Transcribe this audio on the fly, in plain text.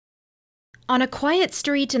On a quiet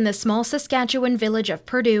street in the small Saskatchewan village of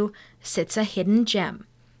Perdue sits a hidden gem,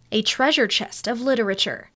 a treasure chest of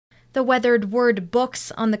literature. The weathered word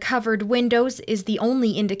 "books" on the covered windows is the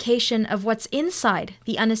only indication of what's inside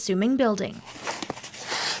the unassuming building.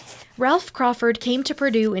 Ralph Crawford came to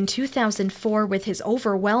Perdue in 2004 with his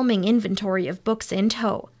overwhelming inventory of books in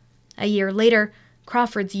tow. A year later,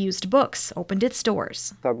 Crawford's Used Books opened its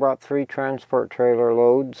doors. I brought 3 transport trailer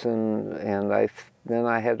loads, and then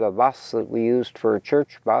I had a bus that we used for a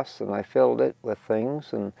church bus, and I filled it with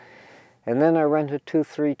things, and then I rented 2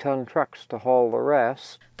 3-ton trucks to haul the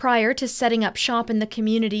rest. Prior to setting up shop in the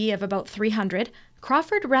community of about 300,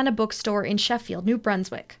 Crawford ran a bookstore in Sheffield, New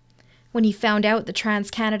Brunswick. When he found out the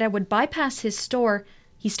Trans-Canada would bypass his store,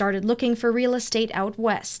 he started looking for real estate out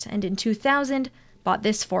west, and in 2000, bought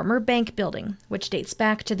this former bank building, which dates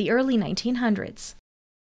back to the early 1900s.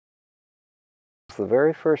 The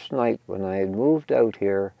very first night when I had moved out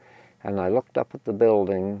here, and I looked up at the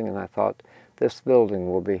building, and I thought, this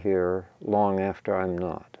building will be here long after I'm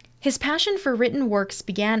not. His passion for written works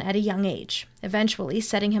began at a young age, eventually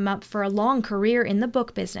setting him up for a long career in the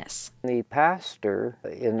book business. The pastor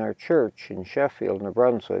in our church in Sheffield, New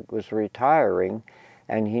Brunswick, was retiring,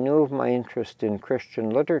 and he knew of my interest in Christian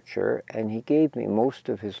literature, and he gave me most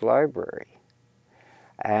of his library.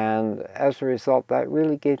 And as a result, that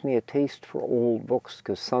really gave me a taste for old books,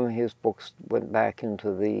 because some of his books went back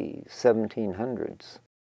into the 1700s.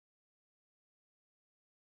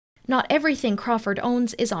 Not everything Crawford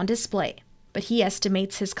owns is on display, but he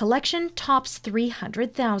estimates his collection tops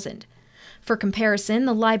 300,000. For comparison,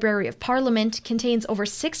 the Library of Parliament contains over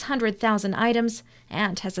 600,000 items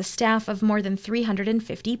and has a staff of more than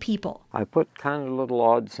 350 people. I put kind of little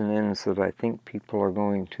odds and ends that I think people are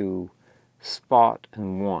going to spot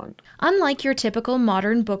and want. Unlike your typical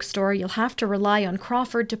modern bookstore, you'll have to rely on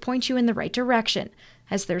Crawford to point you in the right direction,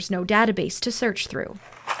 as there's no database to search through.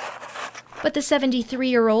 But the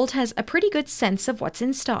 73-year-old has a pretty good sense of what's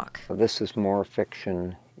in stock. This is more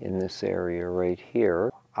fiction in this area right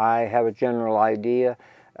here. I have a general idea.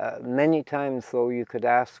 Many times, though, you could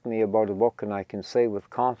ask me about a book and I can say with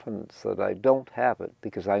confidence that I don't have it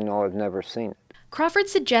because I know I've never seen it. Crawford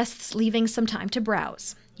suggests leaving some time to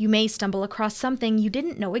browse. You may stumble across something you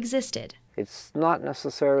didn't know existed. It's not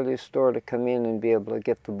necessarily a store to come in and be able to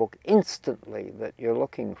get the book instantly that you're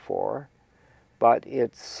looking for, but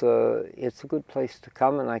it's a good place to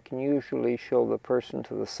come, and I can usually show the person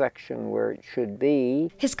to the section where it should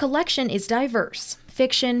be. His collection is diverse.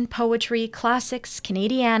 Fiction, poetry, classics,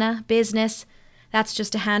 Canadiana, business. That's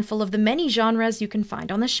just a handful of the many genres you can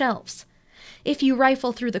find on the shelves. If you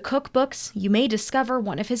rifle through the cookbooks, you may discover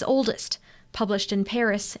one of his oldest, published in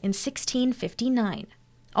Paris in 1659.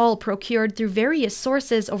 All procured through various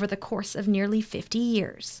sources over the course of nearly 50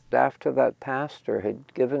 years. After that pastor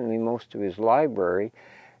had given me most of his library,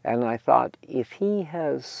 and I thought, if he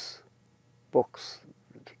has books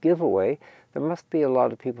to give away, there must be a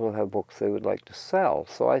lot of people who have books they would like to sell.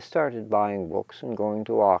 So I started buying books and going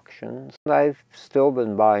to auctions. I've still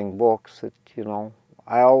been buying books that, you know,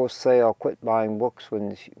 I always say I'll quit buying books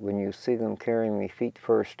when you see them carrying me feet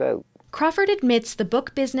first out. Crawford admits the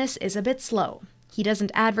book business is a bit slow. He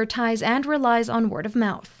doesn't advertise and relies on word of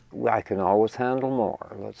mouth. I can always handle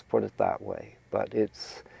more, let's put it that way, but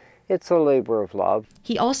it's a labor of love.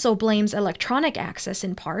 He also blames electronic access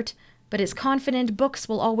in part, but is confident books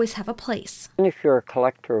will always have a place. And if you're a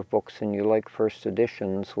collector of books and you like first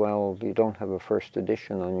editions, well, you don't have a first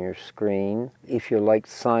edition on your screen. If you like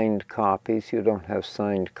signed copies, you don't have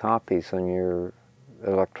signed copies on your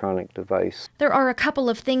electronic device. There are a couple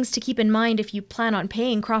of things to keep in mind if you plan on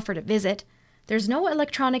paying Crawford a visit. There's no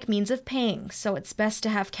electronic means of paying, so it's best to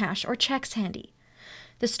have cash or checks handy.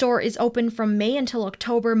 The store is open from May until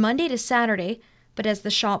October, Monday to Saturday, but as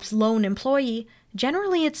the shop's lone employee,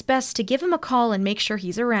 generally it's best to give him a call and make sure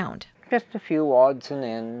he's around. Just a few odds and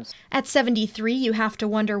ends. At 73, you have to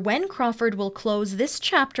wonder when Crawford will close this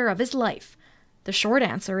chapter of his life. The short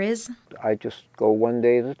answer is, I just go one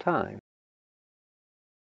day at a time.